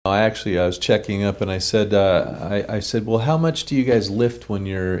I was checking up and I said, well, how much do you guys lift when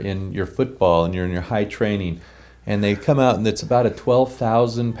you're in your football and you're in your high training? And they come out and it's about a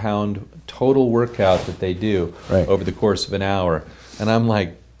 12,000 pound total workout that they do over the course of an hour. And I'm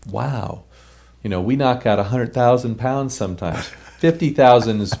like, wow, we knock out 100,000 pounds sometimes.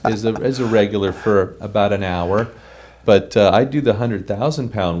 50,000 is a regular for about an hour. But I do the 100,000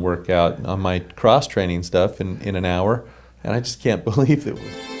 pound workout on my cross training stuff in an hour. And I just can't believe it.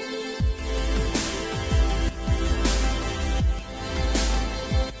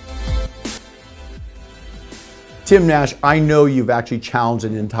 Tim Nash, I know you've actually challenged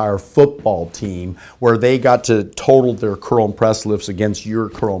an entire football team where they got to total their curl and press lifts against your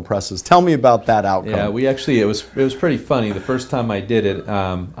curl and presses. Tell me about that outcome. Yeah, it was pretty funny. The first time I did it,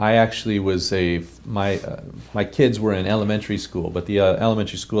 I actually was my kids were in elementary school, but the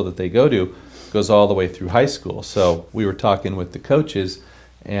elementary school that they go to goes all the way through high school. So we were talking with the coaches,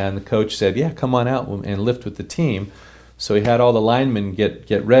 and the coach said, "Yeah, come on out and lift with the team." So he had all the linemen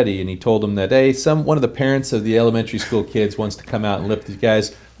get ready, and he told them that, hey, one of the parents of the elementary school kids wants to come out and lift these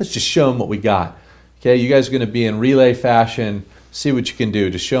guys. Let's just show them what we got. Okay, you guys are going to be in relay fashion. See what you can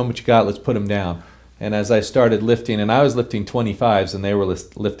do. Just show them what you got. Let's put them down. And as I started lifting, and I was lifting 25s, and they were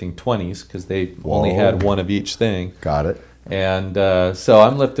lifting 20s because they only had one of each thing. Got it. And so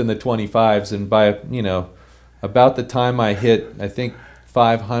I'm lifting the 25s, and by about the time I hit, I think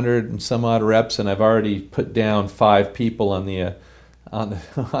 500 and some odd reps, and I've already put down 5 people on the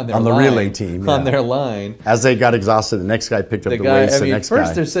relay team, on their line. As they got exhausted, the next guy picked up the weights.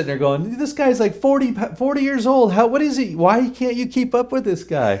 First they're sitting there going, "This guy's like 40 years old. What is he? Why can't you keep up with this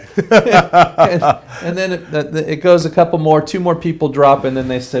guy?" and then it goes a couple more, 2 more people drop, and then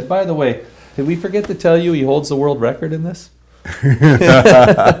they said, "By the way, did we forget to tell you he holds the world record in this?"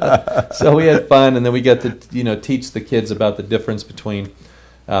 So we had fun, and then we got to teach the kids about the difference between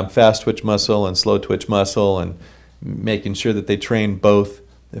fast twitch muscle and slow twitch muscle, and making sure that they train both.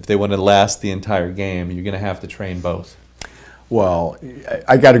 If they want to last the entire game, you're going to have to train both. Well,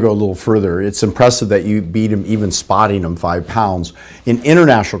 I got to go a little further. It's impressive that you beat him, even spotting him 5 pounds. In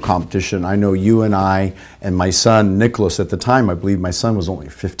international competition, I know you and I and my son, Nicholas, at the time, I believe my son was only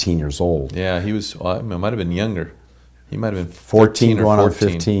 15 years old. Yeah, he was, might have been younger. He might have been 14 going on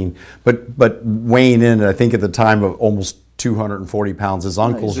 15. But weighing in, I think at the time, of almost 240 pounds. His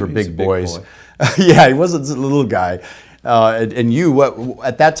uncles were big boys. Yeah, he wasn't a little guy. And you,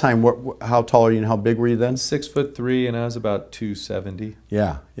 at that time, how tall are you and how big were you then? 6'3", and I was about 270.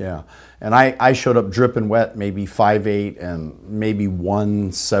 Yeah. And I showed up dripping wet, maybe 5'8", and maybe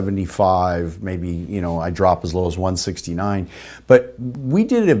 175. Maybe I drop as low as 169. But we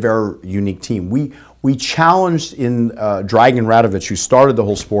did a very unique team. We challenged in Dragan Radovic, who started the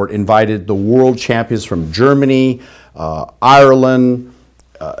whole sport, invited the world champions from Germany, Ireland,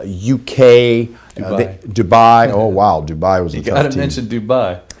 UK, Dubai. Oh wow, Dubai was a tough team. You got to mention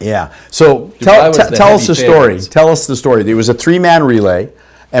Dubai. Yeah. So tell us the story. Tell us the story. There was a 3-man relay,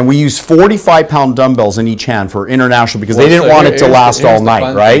 and we used 45-pound dumbbells in each hand for international because they didn't want it to last all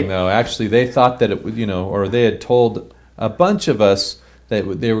night, right? No, actually, they thought that it would, or they had told a bunch of us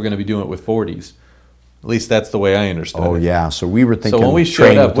that they were going to be doing it with 40s. At least that's the way I understood it. Oh yeah. So we were thinking. So when we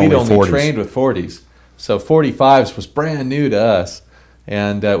showed up, we'd only trained with 40s. So 45s was brand new to us.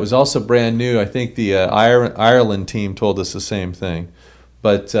 And it was also brand new. I think the Ireland team told us the same thing.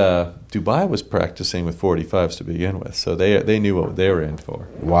 But Dubai was practicing with 45s to begin with. So they knew what they were in for.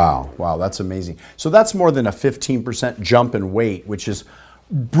 Wow, that's amazing. So that's more than a 15% jump in weight, which is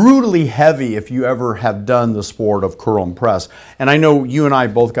brutally heavy if you ever have done the sport of curl and press. And I know you and I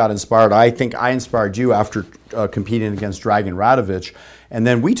both got inspired. I think I inspired you after competing against Dragan Radovic. And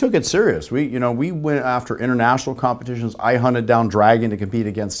then we took it serious. We went after international competitions. I hunted down Dragan to compete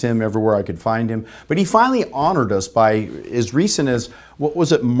against him everywhere I could find him. But he finally honored us by, as recent as, what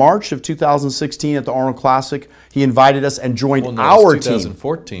was it, March of 2016 at the Arnold Classic? He invited us and joined our team.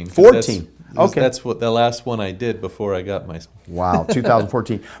 2014. 14. Okay. That's what the last one I did before I got my. Wow,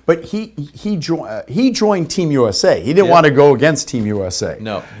 2014. But he joined Team USA. He didn't want to go against Team USA.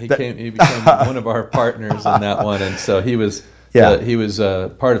 No, he became one of our partners in that one, and so he was. Yeah, he was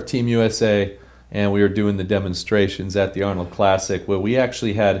part of Team USA, and we were doing the demonstrations at the Arnold Classic, where we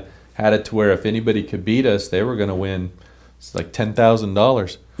actually had it to where if anybody could beat us, they were going to win. It's like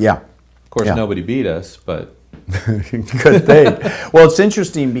 $10,000. Yeah. Of course, nobody beat us, but. Good thing. Well, it's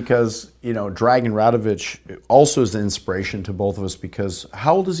interesting because, Dragan Radovic also is an inspiration to both of us because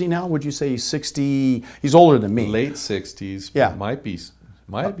how old is he now? Would you say he's 60? He's older than me. Late 60s. Yeah. Might be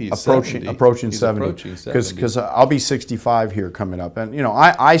Might be approaching 70. He's 70. approaching 70. Because I'll be 65 here coming up, and you know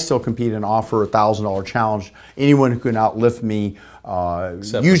I still compete and offer $1,000 challenge. Anyone who can outlift me.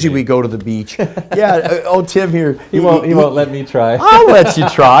 Usually we go to the beach. Yeah. Oh, Tim here. He won't let me try. I'll let you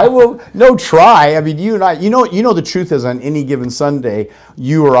try. Well, no try. I mean, you and I. You know the truth is on any given Sunday,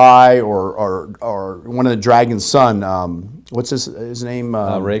 you or I or one of the Dragon's son. What's his name?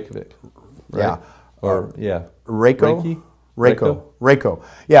 Reykjavik. Right? Yeah. Or yeah. Reiko? Reiko? Reiko.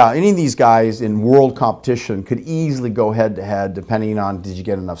 Yeah, any of these guys in world competition could easily go head to head depending on did you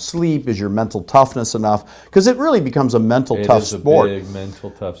get enough sleep, is your mental toughness enough? Because it really becomes a mental tough sport. It is a big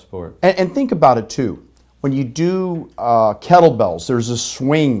mental tough sport. And think about it too. When you do kettlebells, there's a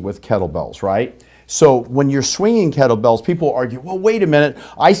swing with kettlebells, right? So when you're swinging kettlebells, people argue, well, wait a minute.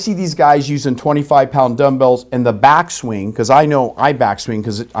 I see these guys using 25-pound dumbbells in the backswing, because I know I backswing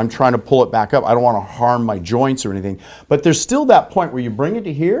because I'm trying to pull it back up. I don't want to harm my joints or anything. But there's still that point where you bring it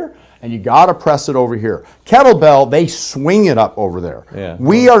to here, and you got to press it over here. Kettlebell, they swing it up over there. Yeah.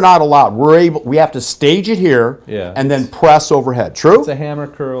 We are not allowed. We have to stage it here and then press overhead. True? It's a hammer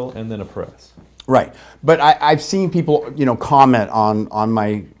curl and then a press. Right. But I've seen people, comment on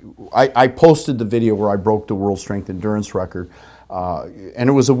my. I posted the video where I broke the world strength endurance record, and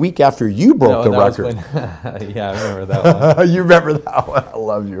it was a week after you broke the record. Yeah, I remember that one. You remember that one? I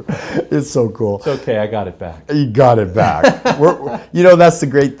love you. It's so cool. It's okay. I got it back. You got it back. That's the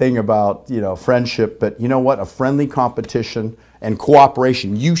great thing about friendship. But you know what? A friendly competition and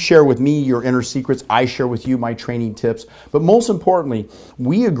cooperation. You share with me your inner secrets. I share with you my training tips. But most importantly,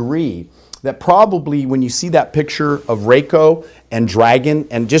 we agree that probably when you see that picture of Reiko and Dragon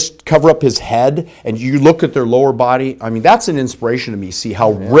and just cover up his head and you look at their lower body, I mean, that's an inspiration to me. See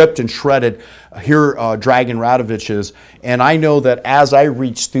how ripped and shredded here Dragan Radovich is. And I know that as I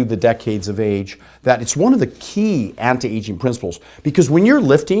reach through the decades of age, that it's one of the key anti-aging principles. Because when you're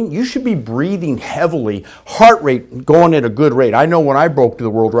lifting, you should be breathing heavily, heart rate going at a good rate. I know when I broke the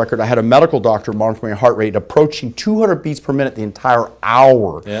world record, I had a medical doctor monitor my heart rate approaching 200 beats per minute the entire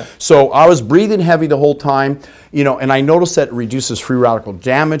hour. Yeah. So I was breathing heavy the whole time, and I noticed that it reduces free radical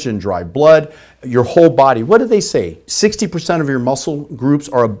damage and dry blood. Your whole body, what do they say? 60% of your muscle groups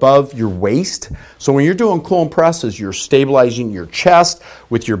are above your waist. So when you're doing colon presses, you're stabilizing your chest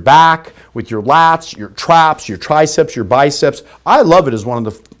with your back, with your lats, your traps, your triceps, your biceps. I love it as one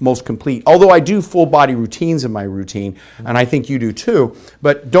of the most complete, although I do full body routines in my routine, and I think you do too.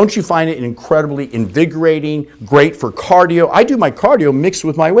 But don't you find it incredibly invigorating, great for cardio? I do my cardio mixed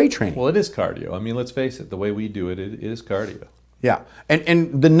with my weight training. Well, it is cardio. I mean, let's face it, the way we do it, it is cardio. Yeah,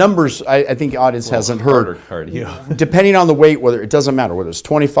 and the numbers, I think the audience hasn't heard. Cardio. Depending on the weight, it doesn't matter, whether it's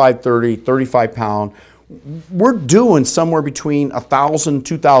 25, 30, 35 pound, we're doing somewhere between 1,000,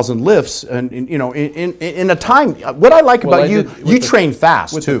 2,000 lifts, and in a time. What I like about you train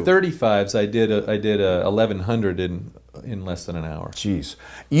fast with too. With the 35s, I did a 1,100 in less than an hour. Jeez,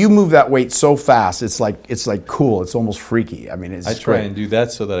 you move that weight so fast. It's like cool. It's almost freaky. I mean, I try and do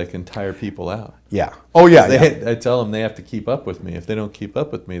that so that I can tire people out. Yeah. Oh yeah. I tell them they have to keep up with me. If they don't keep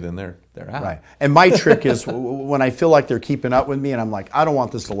up with me, then they're out. Right. And my trick is when I feel like they're keeping up with me, and I'm like, I don't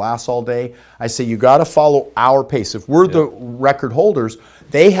want this to last all day. I say you got to follow our pace. If we're the record holders,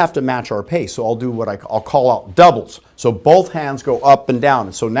 they have to match our pace. So I'll do what I'll call out doubles. So both hands go up and down,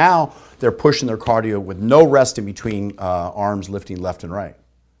 and so now they're pushing their cardio with no rest in between arms lifting left and right.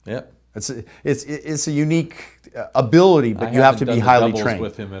 Yeah. It's a unique ability, but you have to be highly trained.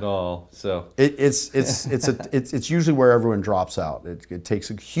 With him at all, so it's usually where everyone drops out. It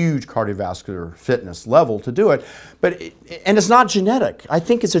takes a huge cardiovascular fitness level to do it, and it's not genetic. I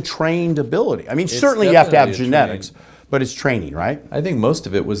think it's a trained ability. I mean, certainly you have to have genetics, but it's training, right? I think most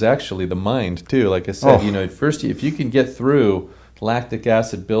of it was actually the mind too. Like I said, first if you can get through lactic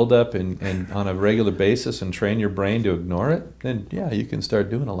acid buildup and on a regular basis and train your brain to ignore it, then yeah, you can start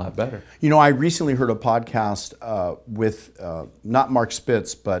doing a lot better. I recently heard a podcast with not Mark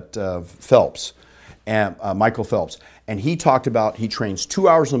Spitz, but Phelps, and Michael Phelps, and he talked about he trains 2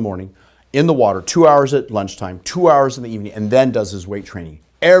 hours in the morning in the water, 2 hours at lunchtime, 2 hours in the evening, and then does his weight training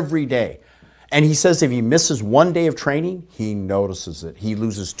every day. And he says if he misses 1 day of training, he notices it. He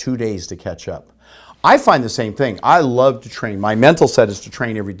loses 2 days to catch up. I find the same thing. I love to train. My mental set is to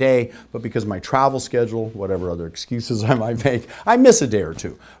train every day, but because of my travel schedule, whatever other excuses I might make, I miss a day or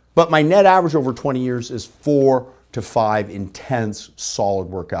two. But my net average over 20 years is 4 to 5 intense, solid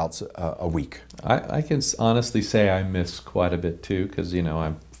workouts a week. I can honestly say I miss quite a bit too, because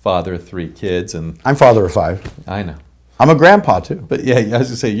I'm father of 3 kids, and I'm father of 5. I know. I'm a grandpa too. But yeah, I was going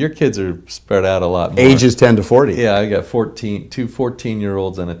to say, your kids are spread out a lot more. Ages 10 to 40. Yeah, I got 2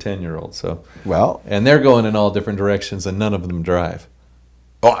 14-year-olds and a 10-year-old. So well, and they're going in all different directions, and none of them drive.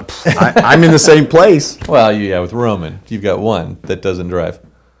 Oh, I'm in the same place. Well, yeah, with Roman, you've got one that doesn't drive.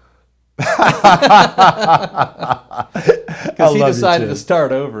 Because he decided to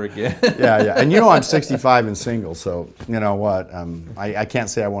start over again. Yeah. And you know I'm 65 and single, so you know what? I can't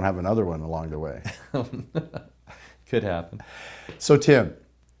say I won't have another one along the way. Could happen. So Tim,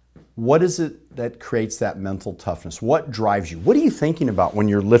 what is it that creates that mental toughness? What drives you? What are you thinking about when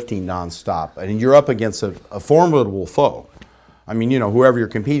you're lifting nonstop and you're up against a formidable foe? I mean, you know, whoever you're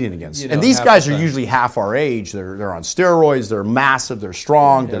competing against. And these guys are usually half our age. They're on steroids. They're massive. They're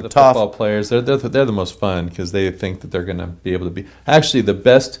strong. They're tough. Football players. They're the most fun because they think that they're going to be able to be. Actually, the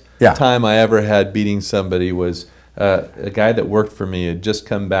best time I ever had beating somebody was a guy that worked for me had just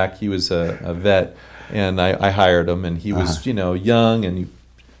come back. He was a vet, and I hired him, and he was young and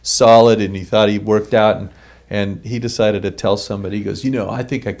solid, and he thought he worked out, and he decided to tell somebody. He goes, I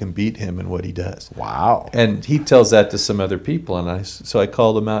think I can beat him in what he does. Wow. And he tells that to some other people, and so I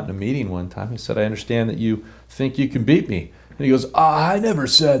called him out in a meeting one time. I said, I understand that you think you can beat me. And he goes, I never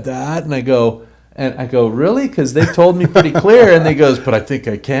said that. And I go, really? Because they told me pretty clear. And he goes, but I think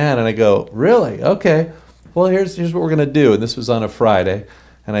I can. And I go, really? Okay. Well, here's what we're going to do. And this was on a Friday.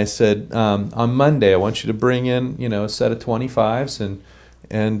 And I said, on Monday, I want you to bring in, a set of 25s,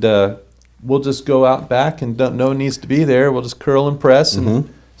 and we'll just go out back, and no one needs to be there. We'll just curl and press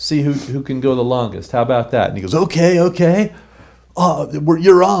and see who can go the longest. How about that? And he goes, okay. Oh,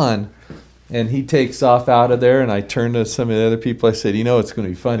 you're on. And he takes off out of there, and I turn to some of the other people. I said, it's going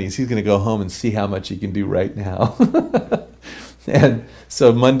to be funny. He's going to go home and see how much he can do right now. And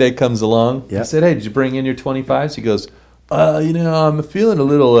so Monday comes along. Yep. I said, hey, did you bring in your 25s? He goes, I'm feeling a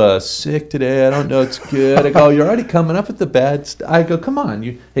little sick today. I don't know it's good. I go, you're already coming up with the bad stuff. I go, come on,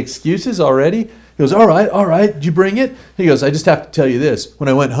 you excuses already? He goes, all right. Did you bring it? He goes, I just have to tell you this. When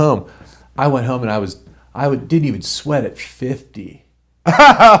I went home and I didn't even sweat at 50.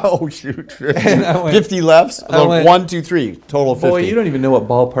 Oh, shoot. 50 lefts? 1, 2, 3, total 50. Boy, you don't even know what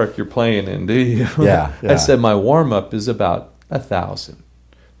ballpark you're playing in, do you? Yeah. I said my warm-up is about 1,000.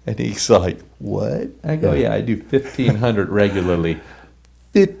 And he's like, what? I go, yeah, I do 1,500 regularly.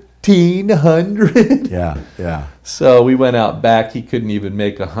 1,500? Yeah. So we went out back. He couldn't even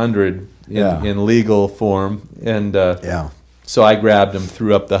make 100 in legal form. And so I grabbed him,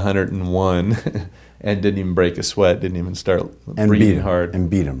 threw up the 101, and didn't even break a sweat, didn't even start breathing hard. And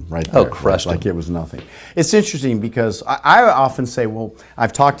beat him right there. Oh, crushed him. Like it was nothing. It's interesting because I often say, well,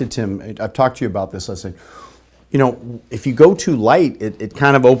 I've talked to Tim, I've talked to you about this. I said, if you go too light, it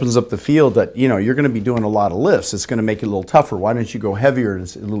kind of opens up the field that, you're going to be doing a lot of lifts. It's going to make it a little tougher. Why don't you go heavier?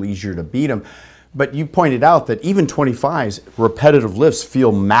 It's a little easier to beat them. But you pointed out that even 25s, repetitive lifts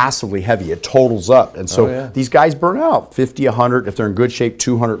feel massively heavy. It totals up. And so these guys burn out 50, 100. If they're in good shape,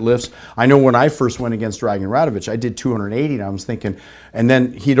 200 lifts. I know when I first went against Dragan Radovich, I did 280, and I was thinking, and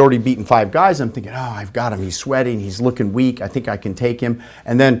then he'd already beaten 5 guys. I'm thinking, I've got him. He's sweating. He's looking weak. I think I can take him.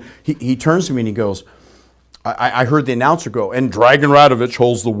 And then he turns to me and he goes, I heard the announcer go, and Dragan Radovich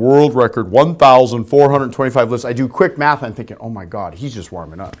holds the world record, 1,425 lifts. I do quick math. I'm thinking, oh my God, he's just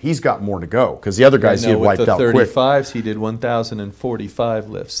warming up. He's got more to go because the other guys he had wiped out quick. With the 35s, he did 1,045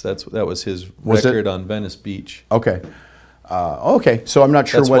 lifts. That was his record on Venice Beach. Okay. So I'm not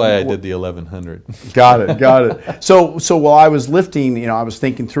sure That's why I did the 1,100. Got it. So while I was lifting, I was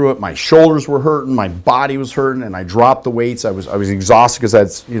thinking through it. My shoulders were hurting, my body was hurting, and I dropped the weights. I was exhausted because I had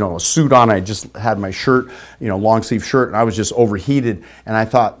a suit on. I just had my shirt, long sleeve shirt, and I was just overheated. And I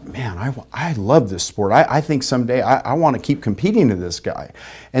thought, man, I love this sport. I think someday I want to keep competing to this guy.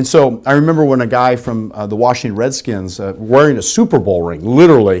 And so I remember when a guy from the Washington Redskins wearing a Super Bowl ring,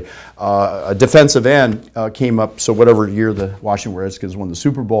 literally a defensive end came up. So whatever year the Washington Redskins won the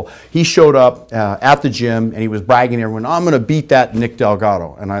Super Bowl, he showed up at the gym and he was bragging to everyone, I'm going to beat that Nick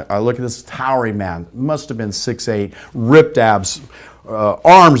Delgado. And I look at this towering man, must have been 6'8", ripped abs,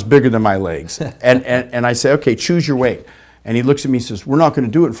 arms bigger than my legs. And I say, okay, choose your weight. And he looks at me and says, we're not going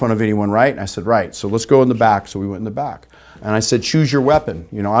to do it in front of anyone, right? And I said, right. So let's go in the back. So we went in the back. And I said, choose your weapon.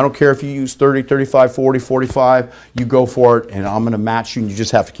 I don't care if you use 30, 35, 40, 45. You go for it, and I'm going to match you, and you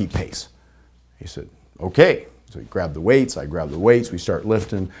just have to keep pace. He said, okay. So he grabbed the weights. I grabbed the weights. We start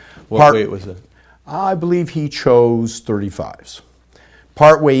lifting. What weight was it? I believe he chose 35s.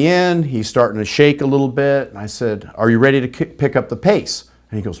 Partway in, he's starting to shake a little bit. And I said, are you ready to pick up the pace?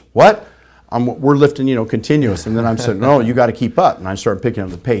 And he goes, what? We're lifting, continuous. And then I'm saying, no, you got to keep up. And I started picking up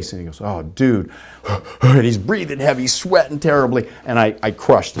the pace. And he goes, oh, dude. And he's breathing heavy, sweating terribly. And I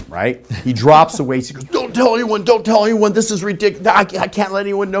crushed him, right? He drops the weights. He goes, don't tell anyone. This is ridiculous. I can't let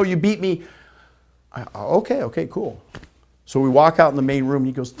anyone know you beat me. Okay, cool. So we walk out in the main room. And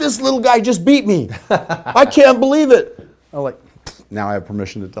he goes, this little guy just beat me. I can't believe it. I'm like, Now I have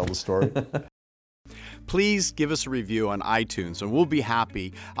permission to tell the story. Please give us a review on iTunes, and we'll be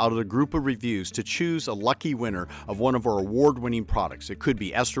happy, out of the group of reviews, to choose a lucky winner of one of our award-winning products. It could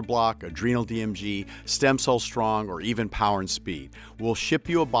be Ester Block, Adrenal DMG, Stem Cell Strong, or even Power and Speed. We'll ship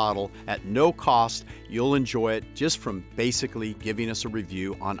you a bottle at no cost. You'll enjoy it just from basically giving us a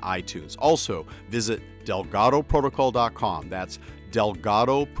review on iTunes. Also, visit DelgadoProtocol.com. That's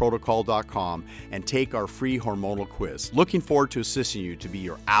DelgadoProtocol.com, and take our free hormonal quiz. Looking forward to assisting you to be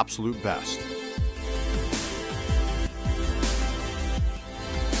your absolute best.